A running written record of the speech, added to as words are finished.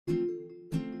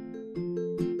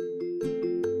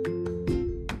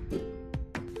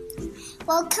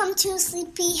Welcome to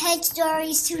Sleepyhead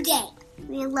Stories today.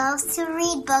 We love to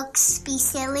read books, be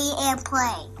silly, and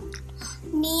play.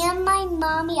 Me and my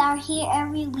mommy are here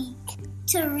every week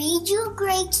to read you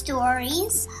great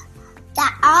stories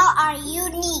that all are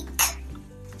unique.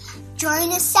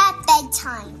 Join us at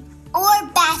bedtime, or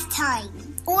bath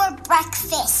time, or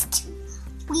breakfast.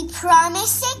 We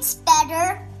promise it's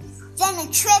better than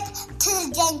a trip to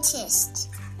the dentist.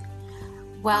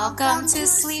 Welcome to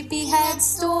Sleepyhead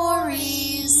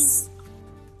Stories.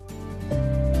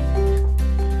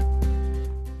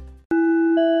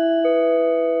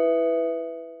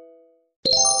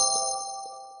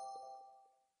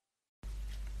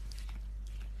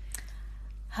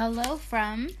 Hello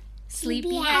from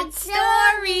Sleepyhead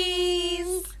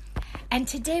Stories. And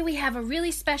today we have a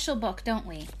really special book, don't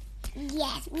we?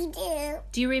 Yes, we do.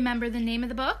 Do you remember the name of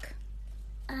the book?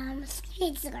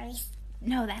 Sleepyhead Stories.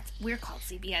 No, we're called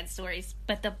Sleepyhead Stories,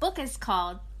 but the book is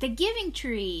called The Giving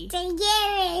Tree. The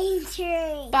Giving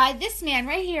Tree. By this man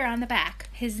right here on the back.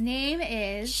 His name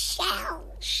is Shel.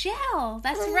 Shel.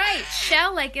 That's right.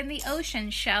 Shel, like in the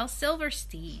ocean. Shel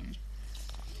Silverstein.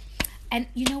 And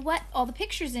you know what? All the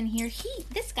pictures in here,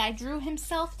 this guy drew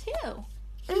himself too.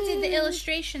 He did the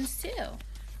illustrations too.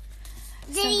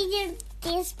 Did he do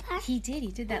this part? He did.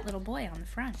 He did that little boy on the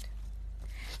front.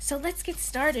 So let's get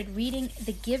started reading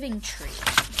The Giving Tree,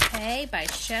 okay, by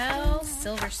Shel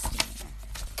Silverstein.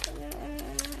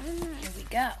 Here we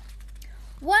go.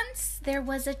 Once there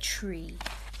was a tree,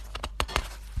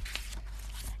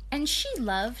 and she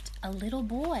loved a little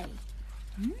boy.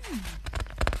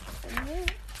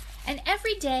 And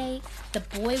every day the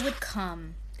boy would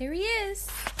come. There he is,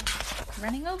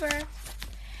 running over.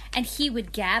 And he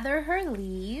would gather her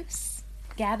leaves.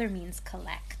 Gather means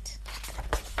collect.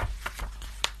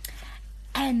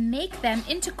 And make them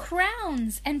into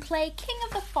crowns and play king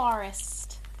of the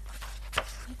forest.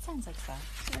 That sounds like fun.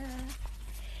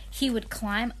 He would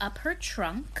climb up her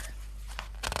trunk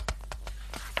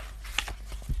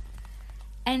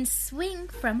and swing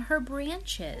from her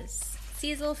branches. See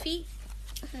his little feet?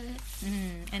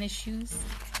 And his shoes.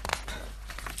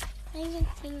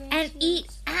 And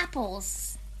eat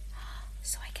apples.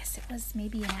 So I guess it was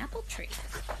maybe an apple tree.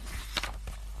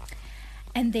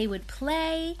 And they would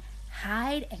play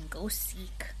hide and go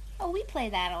seek. Oh, we play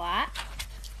that a lot.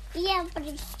 Yeah, but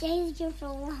it stays here for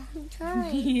a long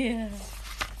time. Yeah.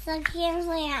 So I can't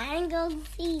play hide and go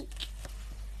seek.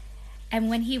 And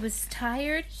when he was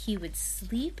tired, he would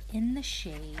sleep in the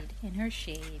shade, in her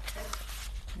shade.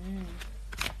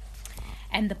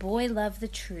 And the boy loved the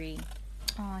tree.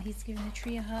 Aw, he's giving the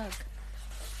tree a hug.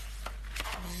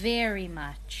 Very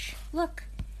much. Look,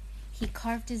 he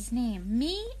carved his name.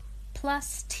 Me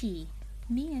plus T.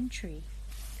 Me and tree.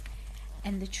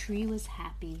 And the tree was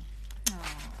happy.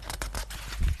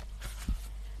 Aww.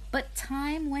 But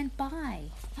time went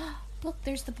by. Look,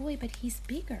 there's the boy, but he's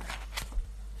bigger.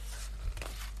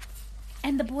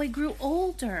 And the boy grew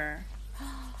older.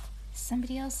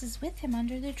 Somebody else is with him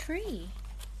under the tree.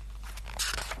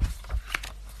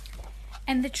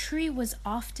 And the tree was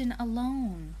often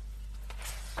alone.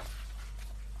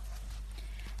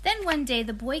 Then one day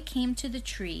the boy came to the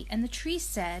tree, and the tree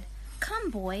said,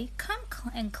 "Come, boy, come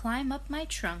and climb up my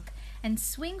trunk and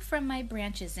swing from my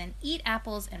branches and eat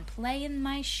apples and play in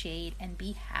my shade and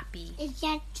be happy." Is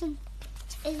that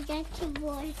the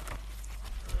boy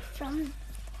from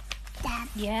Dad?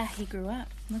 Yeah, he grew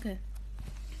up. Look at.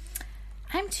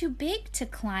 "I'm too big to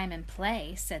climb and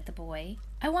play," said the boy.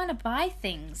 "I want to buy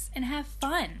things and have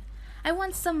fun. I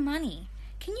want some money.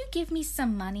 Can you give me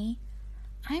some money?"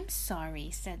 "I'm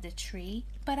sorry," said the tree,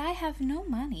 "but I have no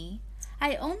money.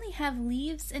 I only have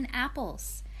leaves and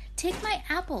apples. Take my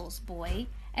apples, boy,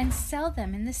 and sell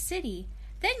them in the city.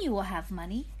 Then you will have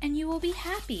money and you will be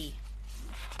happy."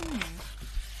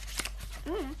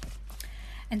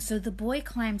 And so the boy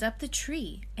climbed up the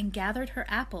tree and gathered her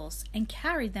apples and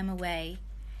carried them away,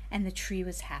 and the tree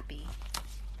was happy.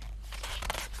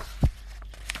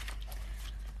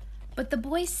 But the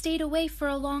boy stayed away for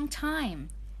a long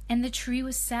time, and the tree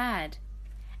was sad.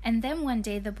 And then one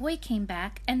day the boy came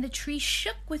back, and the tree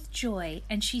shook with joy,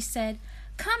 and she said,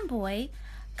 "Come, boy,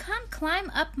 come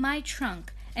climb up my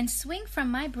trunk and swing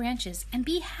from my branches and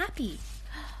be happy."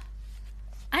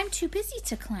 "I'm too busy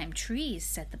to climb trees,"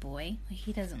 said the boy.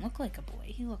 He doesn't look like a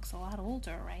boy. He looks a lot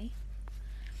older, right?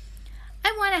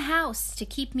 "I want a house to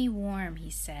keep me warm,"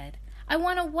 he said. "I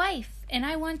want a wife and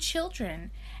I want children,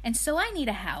 and so I need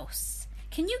a house.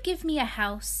 Can you give me a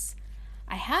house?"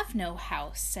 "I have no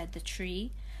house," said the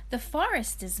tree. "The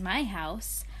forest is my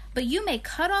house, but you may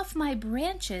cut off my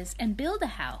branches and build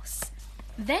a house.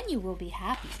 Then you will be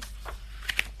happy."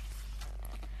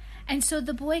 And so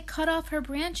the boy cut off her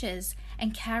branches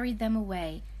and carried them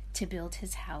away to build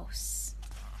his house.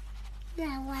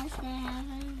 Now what's going to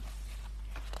happen?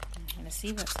 I'm going to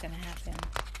see what's going to happen.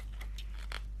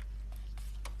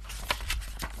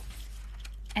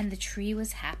 And the tree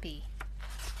was happy.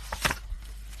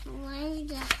 Why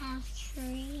did it have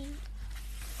tree?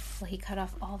 Well, he cut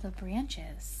off all the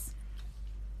branches.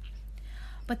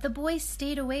 But the boy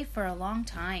stayed away for a long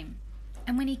time.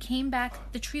 And when he came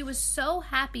back, the tree was so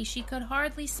happy she could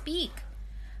hardly speak.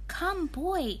 "Come,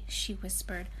 boy," she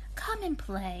whispered. "Come and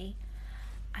play."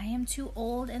 "I am too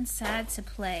old and sad to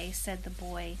play," said the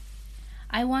boy.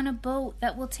 "I want a boat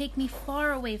that will take me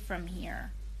far away from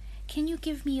here. Can you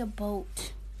give me a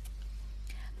boat?"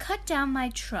 "Cut down my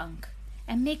trunk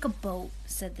and make a boat,"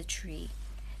 said the tree.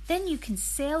 "Then you can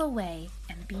sail away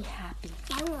and be happy."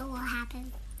 Then what will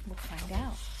happen? We'll find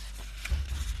out.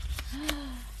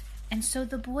 And so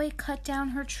the boy cut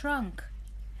down her trunk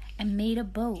and made a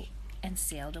boat and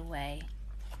sailed away.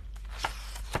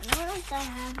 Now what's going to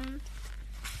happen?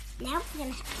 Now what's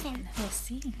going to happen? We'll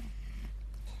see.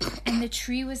 And the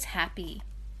tree was happy,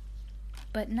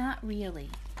 but not really.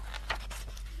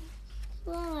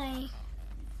 Why?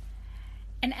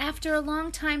 And after a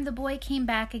long time, the boy came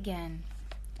back again.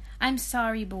 "I'm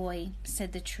sorry, boy,"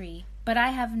 said the tree, "but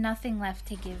I have nothing left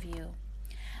to give you.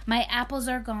 My apples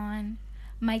are gone.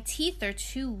 My teeth are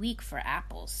too weak for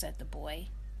apples," said the boy.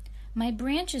 "My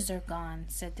branches are gone,"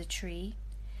 said the tree.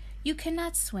 "You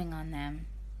cannot swing on them."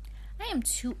 "I am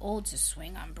too old to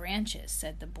swing on branches,"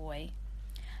 said the boy.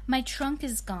 "My trunk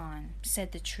is gone,"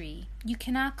 said the tree. "You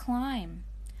cannot climb."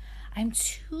 "I'm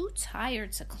too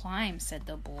tired to climb," said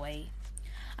the boy.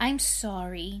 "I'm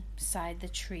sorry," sighed the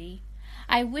tree.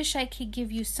 "I wish I could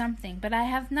give you something, but I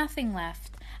have nothing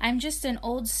left. I'm just an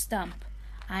old stump.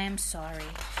 I am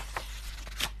sorry."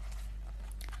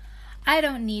 "I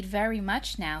don't need very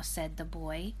much now," said the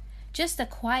boy. "Just a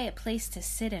quiet place to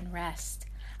sit and rest.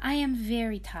 I am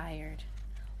very tired."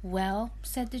 "Well,"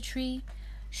 said the tree,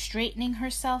 straightening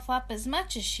herself up as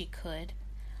much as she could.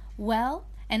 "Well,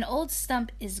 an old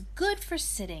stump is good for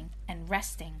sitting and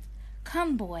resting.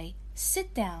 Come, boy,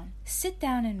 sit down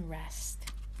and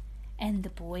rest." And the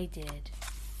boy did.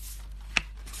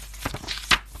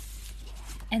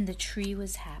 And the tree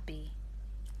was happy.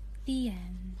 The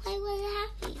end. Why was it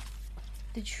happy?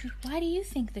 Why do you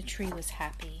think the tree was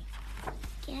happy?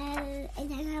 Because it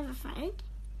doesn't have a friend?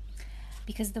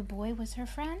 Because the boy was her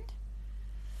friend?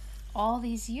 All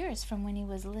these years from when he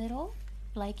was little,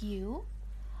 like you,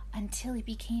 until he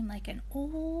became like an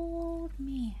old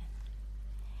man.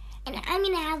 And I'm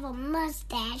going to have a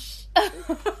mustache.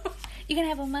 You're going to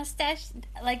have a mustache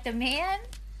like the man?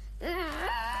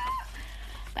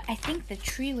 But I think the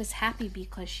tree was happy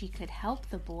because she could help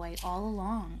the boy all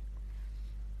along.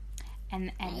 And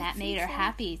that made her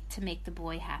happy to make the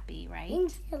boy happy,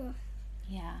 right?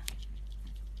 Yeah.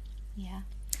 Yeah.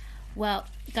 Well,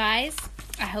 guys,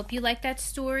 I hope you like that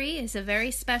story. It's a very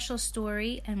special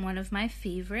story and one of my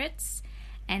favorites.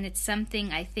 And it's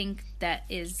something I think that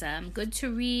is good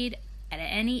to read at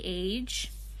any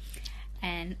age.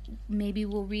 And maybe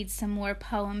we'll read some more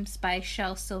poems by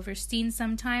Shel Silverstein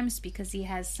sometimes because he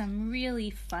has some really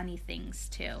funny things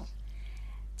too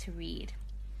to read.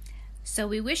 So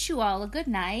we wish you all a good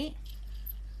night.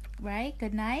 Right?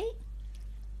 Good night?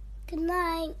 Good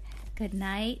night. Good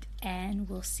night, and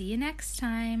we'll see you next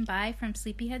time. Bye from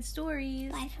Sleepyhead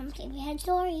Stories. Bye from Sleepyhead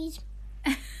Stories.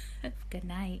 Good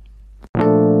night.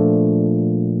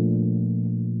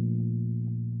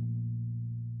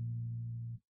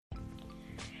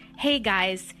 Hey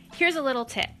guys, here's a little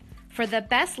tip. For the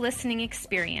best listening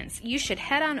experience, you should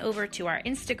head on over to our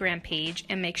Instagram page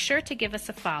and make sure to give us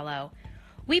a follow.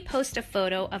 We post a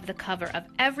photo of the cover of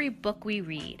every book we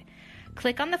read.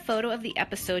 Click on the photo of the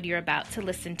episode you're about to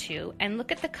listen to and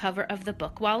look at the cover of the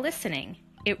book while listening.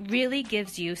 It really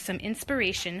gives you some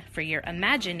inspiration for your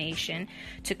imagination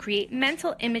to create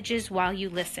mental images while you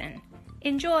listen.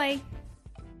 Enjoy!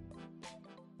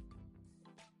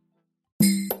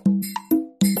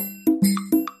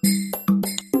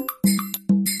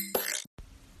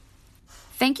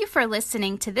 Thank you for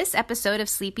listening to this episode of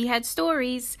Sleepyhead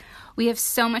Stories. We have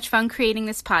so much fun creating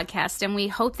this podcast, and we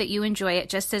hope that you enjoy it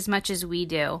just as much as we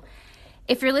do.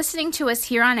 If you're listening to us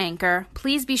here on Anchor,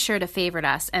 please be sure to favorite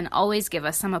us and always give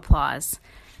us some applause.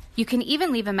 You can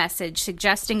even leave a message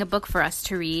suggesting a book for us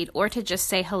to read or to just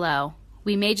say hello.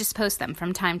 We may just post them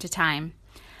from time to time.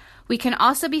 We can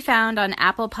also be found on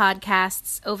Apple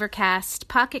Podcasts, Overcast,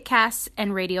 Pocket Casts,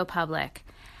 and Radio Public.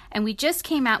 And we just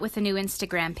came out with a new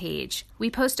Instagram page. We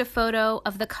post a photo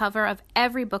of the cover of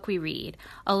every book we read,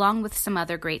 along with some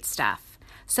other great stuff.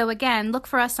 So again, look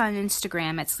for us on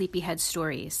Instagram at Sleepyhead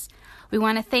Stories. We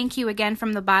want to thank you again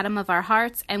from the bottom of our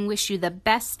hearts and wish you the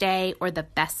best day or the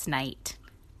best night.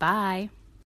 Bye.